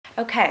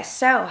Okay,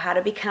 so how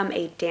to become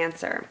a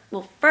dancer.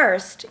 Well,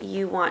 first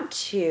you want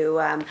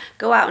to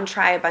go out and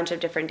try a bunch of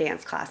different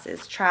dance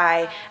classes.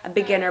 Try a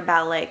beginner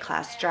ballet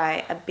class,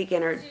 try a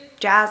beginner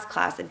jazz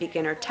class, a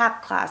beginner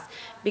tap class,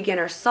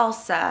 beginner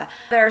salsa.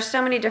 There are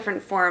so many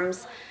different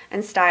forms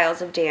and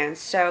styles of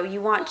dance, so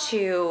you want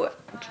to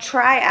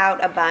try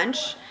out a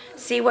bunch,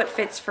 see what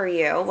fits for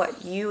you,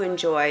 what you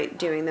enjoy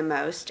doing the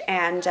most,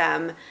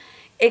 and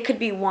it could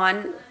be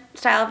one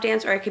style of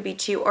dance or it could be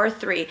two or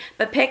three,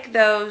 but pick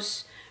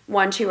those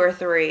one, two, or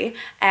three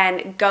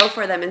and go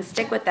for them and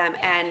stick with them,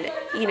 and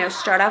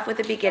start off with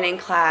a beginning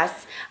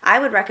class. I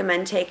would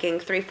recommend taking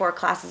 3-4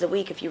 classes a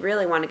week if you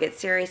really want to get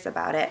serious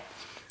about it,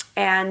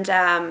 and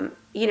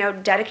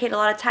dedicate a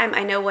lot of time.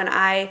 I know when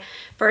I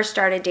first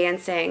started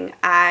dancing,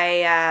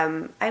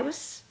 I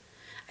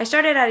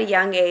started at a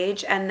young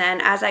age, and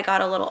then as I got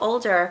a little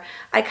older,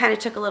 I kind of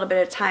took a little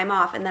bit of time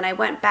off, and then I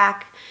went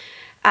back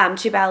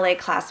to ballet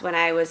class when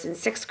I was in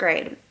 6th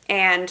grade,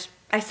 and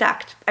I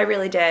sucked. I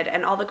really did,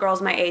 and all the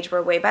girls my age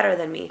were way better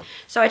than me.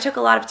 So I took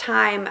a lot of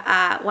time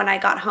when I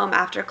got home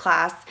after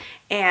class,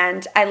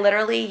 and I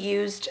literally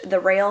used the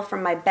rail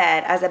from my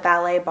bed as a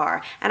ballet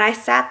bar, and I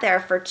sat there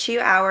for 2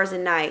 hours a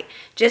night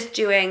just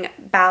doing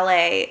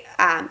ballet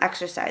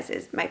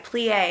exercises, my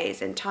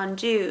pliés and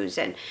tendus,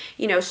 and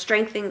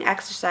strengthening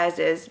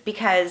exercises,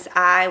 because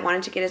I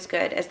wanted to get as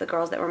good as the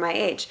girls that were my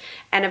age.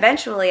 And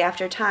eventually,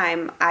 after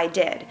time, I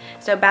did.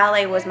 So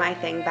ballet was my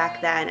thing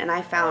back then, and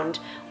I found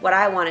what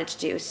I wanted to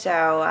do.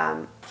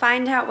 So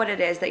find out what it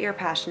is that you're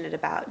passionate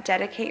about,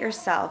 dedicate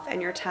yourself and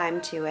your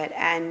time to it,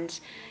 and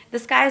the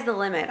sky's the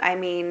limit. I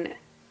mean,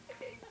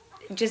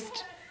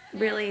 just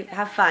really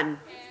have fun.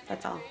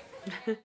 That's all.